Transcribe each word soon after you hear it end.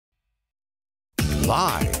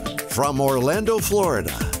Live from Orlando,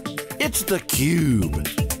 Florida, it's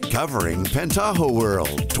theCUBE, covering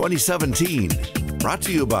PentahoWorld 2017. Brought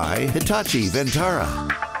to you by Hitachi Vantara.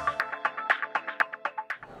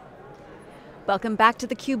 Welcome back to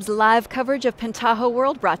theCUBE's live coverage of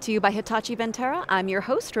PentahoWorld, brought to you by Hitachi Vantara. I'm your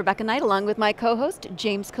host, Rebecca Knight, along with my co-host,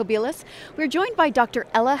 James Kobielus. We're joined by Dr.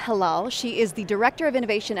 Alla Hilal. She is the Director of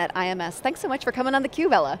Innovation at IMS. Thanks so much for coming on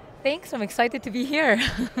theCUBE, Alla. Thanks, I'm excited to be here.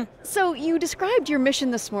 So you described your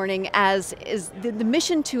mission this morning as the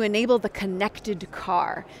mission to enable the connected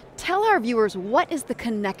car. Tell our viewers, what is the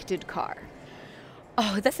connected car?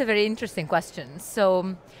 Oh, that's a very interesting question.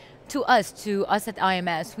 So, to us at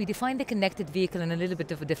IMS, we define the connected vehicle in a little bit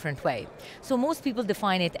of a different way. So most people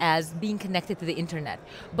define it as being connected to the internet,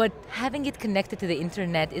 but having it connected to the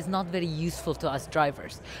internet is not very useful to us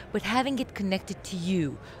drivers. But having it connected to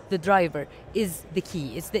you, the driver, is the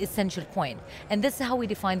key, it's the essential point. And this is how we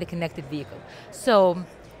define the connected vehicle. So,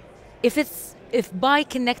 if by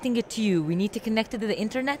connecting it to you, we need to connect it to the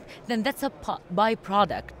internet, then that's a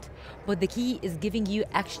byproduct. But the key is giving you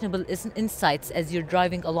actionable insights as you're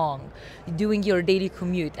driving along, doing your daily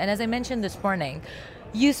commute. And as I mentioned this morning,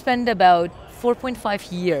 you spend about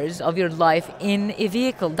 4.5 years of your life in a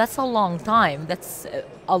vehicle. That's a long time. That's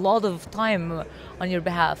a lot of time on your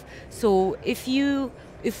behalf. So if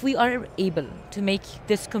we are able to make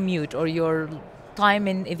this commute or your time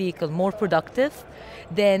in a vehicle more productive,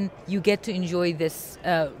 then you get to enjoy this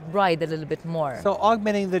ride a little bit more. So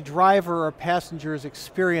augmenting the driver or passenger's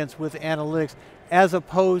experience with analytics as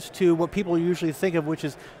opposed to what people usually think of, which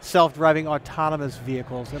is self-driving autonomous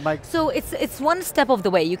vehicles. So it's one step of the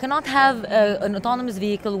way. You cannot have an autonomous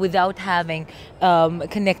vehicle without having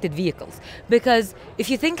connected vehicles. Because if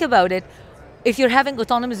you think about it, if you're having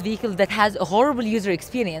autonomous vehicle that has a horrible user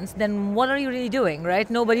experience, then what are you really doing, right?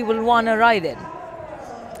 Nobody will want to ride it.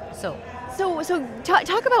 So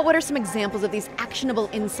talk about what are some examples of these actionable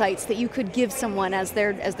insights that you could give someone as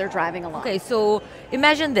they're driving along. Okay, so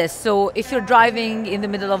imagine this. So if you're driving in the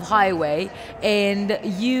middle of highway and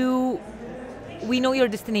we know your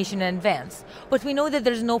destination in advance, but we know that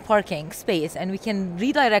there's no parking space and we can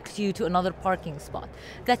redirect you to another parking spot.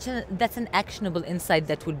 That's an actionable insight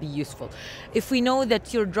that will be useful. If we know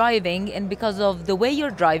that you're driving and because of the way you're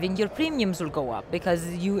driving, your premiums will go up because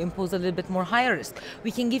you impose a little bit more higher risk. We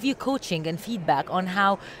can give you coaching and feedback on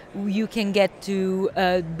how you can get to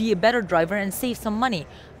be a better driver and save some money.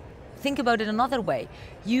 Think about it another way.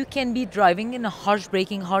 You can be driving in a harsh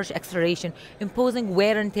braking, harsh acceleration, imposing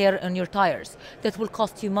wear and tear on your tires. That will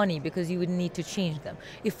cost you money because you would need to change them.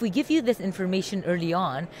 If we give you this information early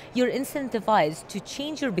on, you're incentivized to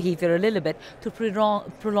change your behavior a little bit to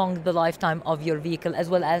prolong the lifetime of your vehicle as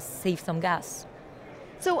well as save some gas.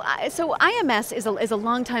 So IMS is a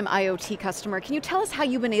longtime IoT customer. Can you tell us how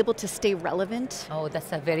you've been able to stay relevant? Oh,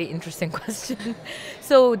 that's a very interesting question.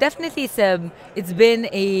 So definitely it's been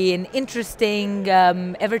an interesting,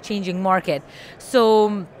 ever-changing market.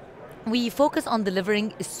 So we focus on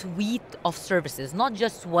delivering a suite of services, not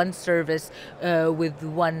just one service with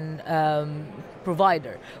one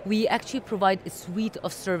provider. We actually provide a suite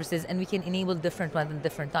of services and we can enable different ones at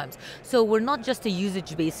different times. So we're not just a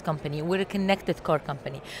usage-based company, we're a connected car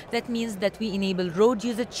company. That means that we enable road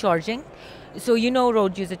usage charging. So you know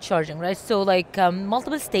road usage charging, right? So like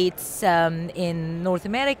multiple states in North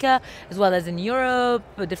America, as well as in Europe,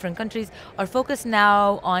 different countries, are focused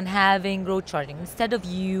now on having road charging. Instead of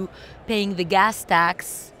you paying the gas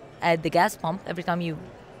tax at the gas pump every time you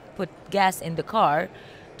put gas in the car,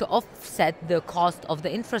 to offset the cost of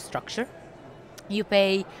the infrastructure, you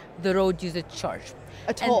pay the road usage charge.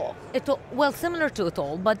 A toll? Well, similar to a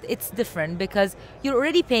toll, but it's different because you're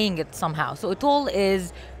already paying it somehow. So a toll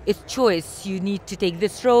is its choice. You need to take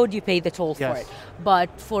this road, you pay the toll for it. But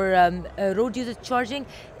for road usage charging,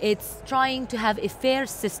 it's trying to have a fair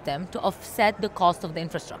system to offset the cost of the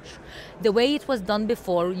infrastructure. The way it was done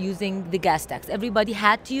before using the gas tax, everybody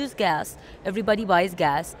had to use gas, everybody buys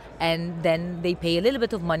gas, and then they pay a little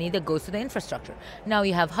bit of money that goes to the infrastructure. Now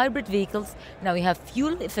you have hybrid vehicles, now you have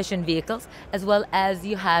fuel-efficient vehicles, as well as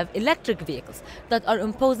you have electric vehicles that are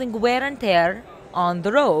imposing wear and tear on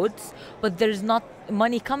the roads, but there's not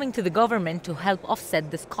money coming to the government to help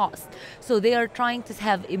offset this cost. So they are trying to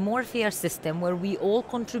have a more fair system where we all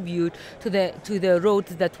contribute to the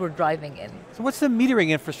roads that we're driving in. So what's the metering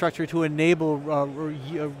infrastructure to enable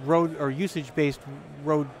road or usage-based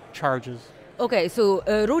road charges? Okay, so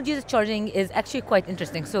road user charging is actually quite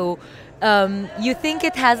interesting. So you think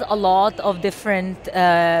it has a lot of different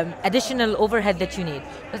additional overhead that you need,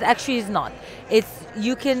 but actually it's not.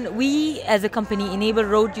 We as a company enable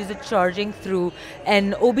road user charging through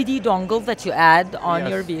an OBD dongle that you add on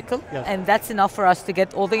your vehicle, and that's enough for us to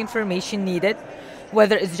get all the information needed,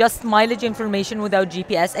 whether it's just mileage information without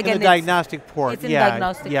GPS. Again, in the diagnostic port. It's in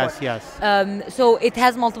diagnostic port. Yes. So it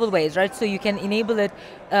has multiple ways, right? So you can enable it.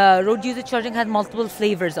 Road user charging has multiple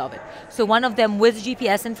flavors of it. So one of them with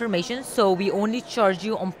GPS information, so we only charge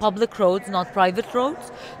you on public roads, not private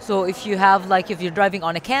roads. So if you have, like, if you're driving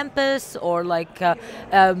on a campus or like a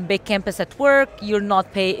big campus at work, you're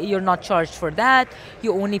not charged for that.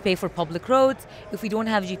 You only pay for public roads. If we don't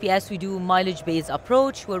have GPS, we do mileage-based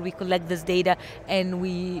approach where we collect this data and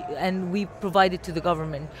we provide it to the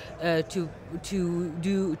government to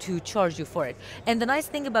charge you for it. And the nice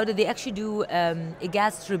thing about it, they actually do a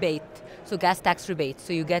gas rebate, so gas tax rebate.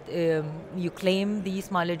 So you get you claim these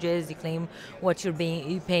mileages, you claim what you're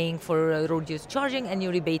paying for road use charging, and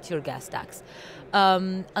you rebate your gas tax.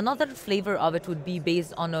 Another flavor of it would be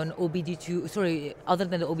based on an OBD2, sorry, other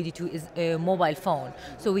than the OBD2 is a mobile phone.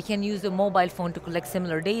 So we can use a mobile phone to collect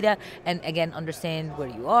similar data and again understand where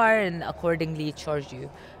you are and accordingly charge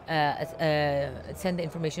you, send the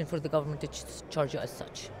information for the government to charge you as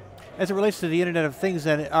such. As it relates to the Internet of Things,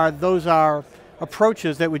 then, those are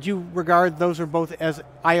approaches that, would you regard those are both as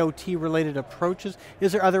IoT related approaches?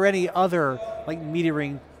 Are there any other like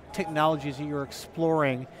metering technologies that you're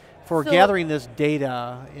exploring for gathering this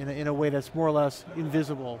data in a way that's more or less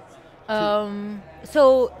invisible?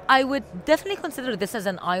 So I would definitely consider this as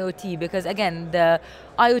an IoT because again, the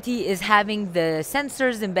IoT is having the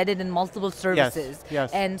sensors embedded in multiple services.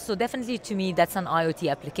 Yes. And so definitely to me, that's an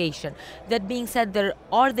IoT application. That being said, there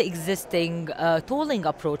are the existing tolling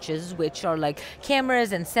approaches, which are like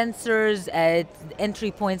cameras and sensors at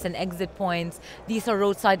entry points and exit points. These are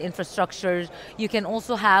roadside infrastructures. You can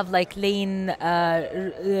also have like high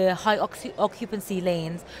occupancy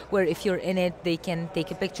lanes, where if you're in it, they can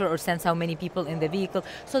take a picture or sense how many people in the vehicle.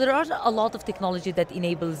 So there are a lot of technology that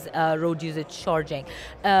enables road usage charging.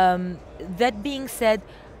 That being said,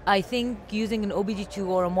 I think using an OBD2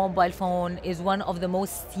 or a mobile phone is one of the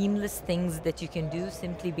most seamless things that you can do,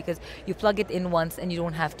 simply because you plug it in once and you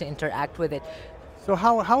don't have to interact with it. So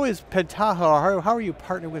how is Pentaho, how are you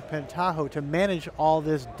partnering with Pentaho to manage all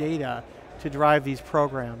this data to drive these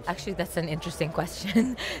programs? Actually, that's an interesting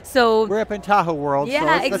question. So we're at PentahoWorld, yeah, so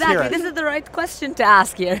let's exactly. hear it. This is the right question to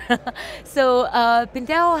ask here. So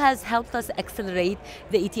Pentaho has helped us accelerate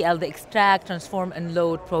the ETL, the extract, transform, and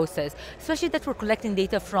load process, especially that we're collecting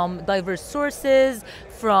data from diverse sources,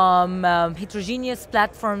 from heterogeneous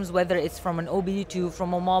platforms, whether it's from an OBD2,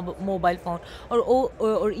 from a mobile phone,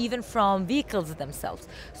 or even from vehicles themselves.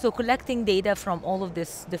 So collecting data from all of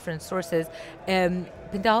these different sources,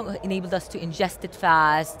 Pentaho enabled us to ingest it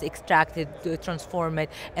fast, extract it, transform it,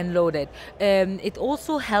 and load it. It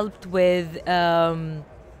also helped with data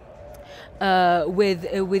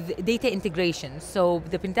integration. So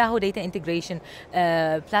the Pentaho data integration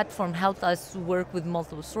platform helped us work with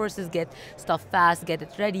multiple sources, get stuff fast, get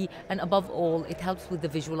it ready, and above all, it helps with the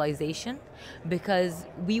visualization, because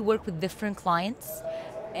we work with different clients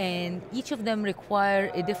and each of them require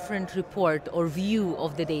a different report or view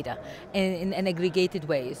of the data in an aggregated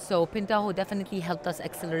way. So Pentaho definitely helped us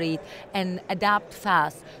accelerate and adapt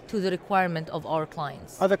fast to the requirement of our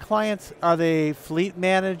clients. Are the clients, are they fleet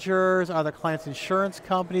managers? Are the clients insurance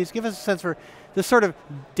companies? Give us a sense for the sort of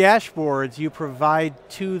dashboards you provide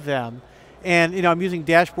to them. And I'm using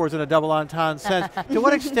dashboards in a double entendre sense. To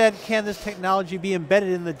what extent can this technology be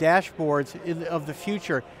embedded in the dashboards of the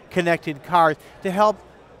future connected cars to help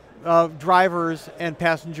drivers and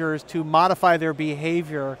passengers to modify their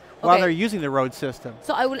behavior while they're using the road system?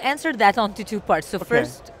 So I will answer that onto two parts. So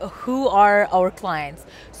first, who are our clients?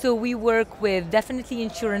 So we work with definitely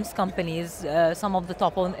insurance companies, some of the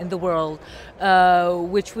top in the world,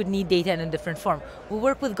 which would need data in a different form. We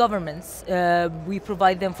work with governments. We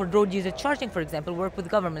provide them for road user charging, for example, work with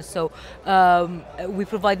governments. So we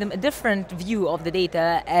provide them a different view of the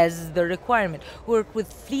data as the requirement. Work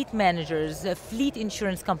with fleet managers, a fleet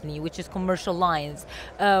insurance company, which is commercial lines.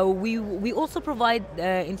 We also provide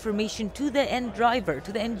information to the end driver,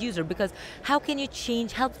 to the end user, because how can you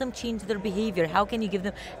help them change their behavior? How can you give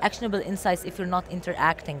them actionable insights if you're not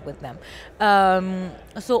interacting with them?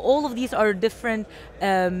 So all of these are different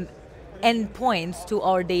endpoints to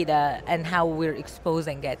our data and how we're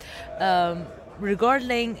exposing it.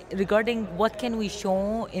 Regarding what can we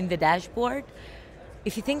show in the dashboard,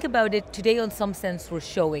 if you think about it, today in some sense we're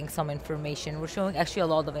showing some information. We're showing actually a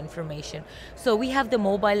lot of information. So we have the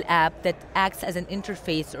mobile app that acts as an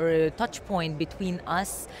interface or a touch point between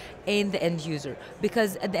us and the end user.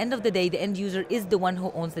 Because at the end of the day, the end user is the one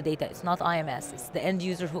who owns the data. It's not IMS, it's the end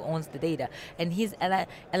user who owns the data. And he's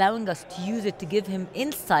allowing us to use it to give him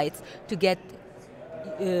insights to get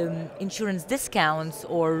insurance discounts,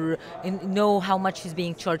 or know how much is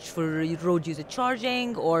being charged for road user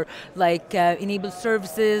charging, or like enable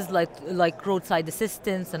services like roadside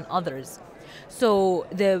assistance and others. So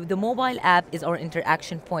the mobile app is our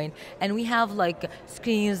interaction point, and we have like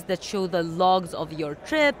screens that show the logs of your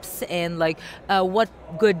trips and like what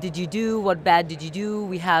good did you do, what bad did you do.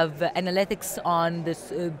 We have analytics on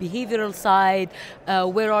this behavioral side,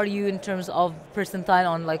 where are you in terms of percentile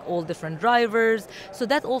on like all different drivers. So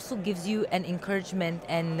that also gives you an encouragement,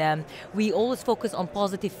 and we always focus on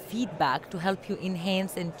positive feedback to help you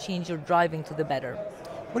enhance and change your driving to the better.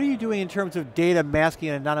 What are you doing in terms of data masking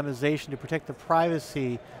and anonymization to protect the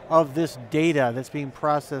privacy of this data that's being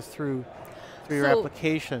processed through your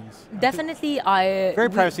applications? Definitely, very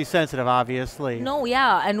privacy sensitive, obviously. No,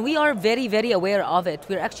 yeah, and we are very, very aware of it.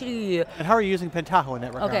 We're actually... And how are you using Pentaho in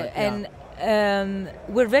that regard? Okay, and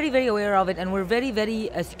we're very, very aware of it, and we're very, very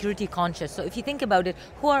security conscious. So if you think about it,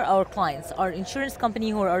 who are our clients? Our insurance company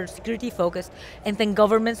who are security focused, and then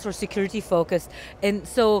governments who are security focused. And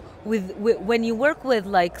so when you work with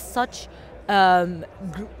like such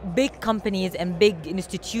big companies and big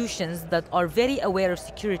institutions that are very aware of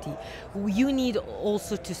security, you need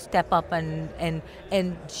also to step up and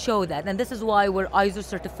show that. And this is why we're ISO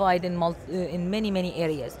certified in many, many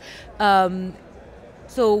areas.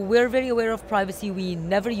 So we're very aware of privacy. We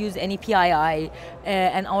never use any PII,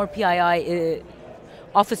 and our PII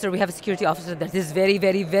officer, we have a security officer that is very,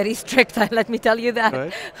 very, very strict, let me tell you that.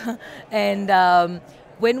 Right. And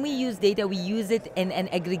when we use data, we use it in an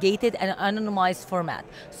aggregated and anonymized format.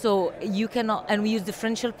 So you cannot, and we use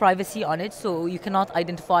differential privacy on it, so you cannot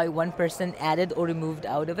identify one person added or removed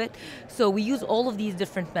out of it. So we use all of these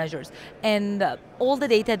different measures. And all the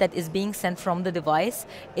data that is being sent from the device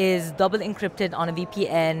is double encrypted on a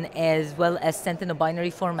VPN, as well as sent in a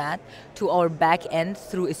binary format to our back end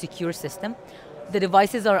through a secure system. The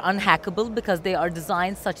devices are unhackable because they are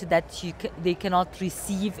designed such that they cannot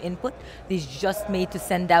receive input. They're just made to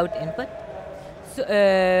send out input.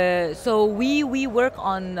 So we work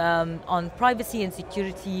on privacy and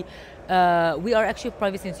security. We are actually a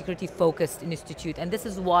privacy and security focused institute, and this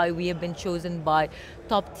is why we have been chosen by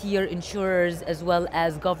top tier insurers as well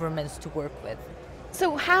as governments to work with.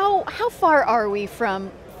 So how far are we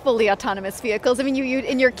from fully autonomous vehicles? I mean, you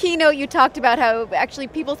in your keynote you talked about how actually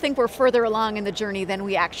people think we're further along in the journey than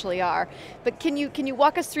we actually are. But can you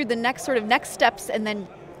walk us through the next steps and then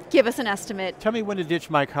give us an estimate? Tell me when to ditch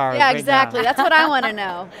my car. Yeah, right, exactly. Now. That's what I want to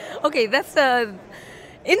know. Okay, that's a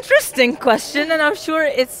interesting question, and I'm sure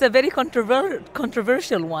it's a very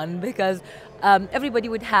controversial one, because everybody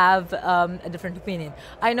would have a different opinion.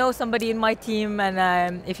 I know somebody in my team,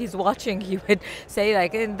 and if he's watching, he would say,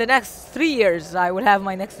 like, in the next 3 years, I will have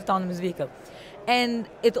my next autonomous vehicle. And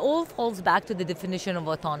it all falls back to the definition of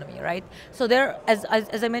autonomy, right? So there,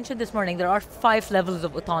 as I mentioned this morning, there are 5 levels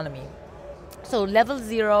of autonomy. So level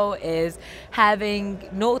 0 is having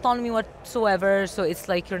no autonomy whatsoever. So it's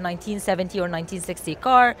like your 1970 or 1960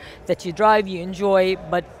 car that you drive, you enjoy,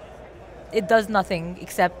 but it does nothing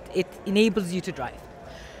except it enables you to drive.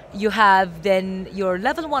 You have then your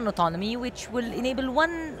level 1 autonomy, which will enable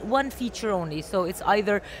one feature only. So it's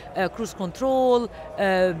either cruise control,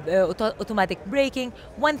 automatic braking,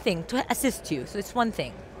 one thing to assist you. So it's one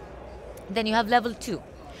thing. Then you have level 2.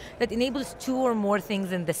 That enables 2 or more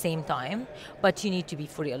things in the same time, but you need to be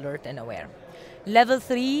fully alert and aware. Level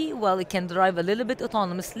 3, well, it can drive a little bit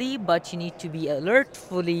autonomously, but you need to be alert,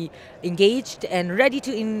 fully engaged, and ready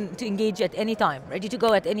to engage at any time, ready to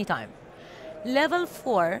go at any time. Level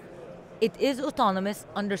 4, it is autonomous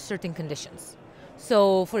under certain conditions.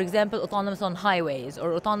 So, for example, autonomous on highways,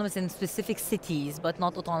 or autonomous in specific cities, but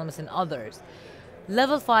not autonomous in others.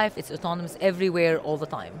 Level 5, it's autonomous everywhere, all the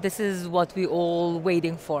time. This is what we're all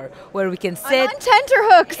waiting for, where we can sit. I'm on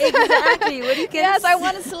tenterhooks. Exactly. Where you can yes, I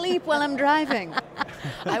want to sleep while I'm driving.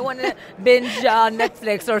 I want to binge on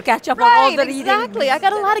Netflix or catch up on all the reading. Exactly. I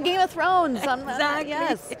got a lot of Game of Thrones. Exactly.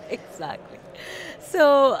 Yes. Exactly.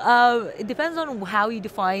 So it depends on how you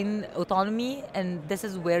define autonomy, and this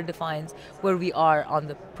is where defines where we are on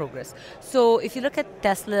the progress. So if you look at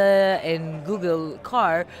Tesla and Google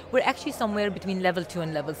car, we're actually somewhere between level 2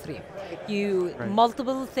 and level 3.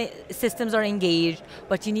 Multiple systems are engaged,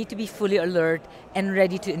 but you need to be fully alert and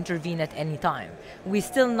ready to intervene at any time. We're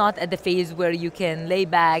still not at the phase where you can lay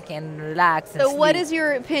back and relax and So sleep. what is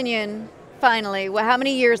your opinion? Finally, how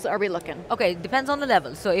many years are we looking? Okay, depends on the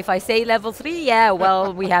level. So if I say level 3, yeah,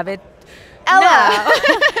 well, we have it. Ella! Now.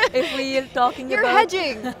 If we're talking You're about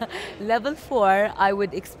hedging. level 4, I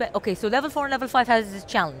would expect, okay, so level 4 and level 5 has its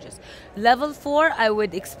challenges. Level 4, I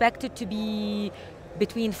would expect it to be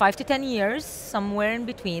between 5 to 10 years, somewhere in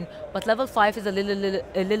between, but level 5 is a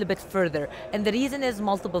little bit further. And the reason is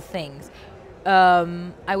multiple things.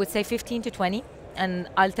 I would say 15 to 20, and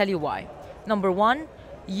I'll tell you why. Number one,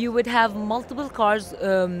 you would have multiple cars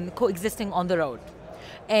coexisting on the road.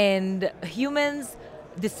 And humans'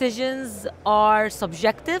 decisions are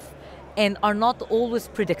subjective and are not always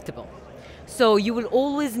predictable. So you will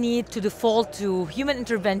always need to default to human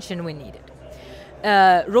intervention when needed.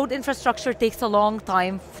 Road infrastructure takes a long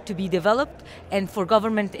time to be developed and for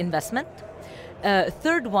government investment.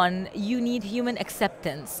 Third one, you need human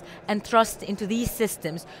acceptance and trust into these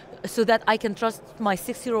systems so that I can trust my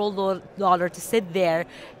 6-year-old daughter to sit there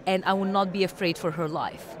and I will not be afraid for her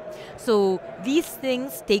life. So these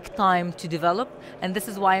things take time to develop, and this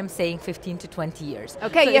is why I'm saying 15 to 20 years.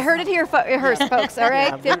 Okay, so you heard it here folks, all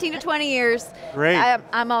right? Yeah. 15 to 20 years. Great.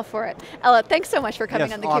 I'm all for it. Ella, thanks so much for coming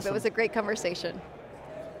Yes, on theCUBE. awesome. It was a great conversation.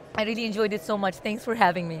 I really enjoyed it so much. Thanks for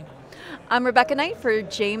having me. I'm Rebecca Knight for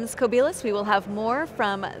James Kobielus. We will have more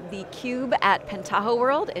from theCUBE at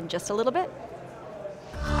PentahoWorld in just a little bit.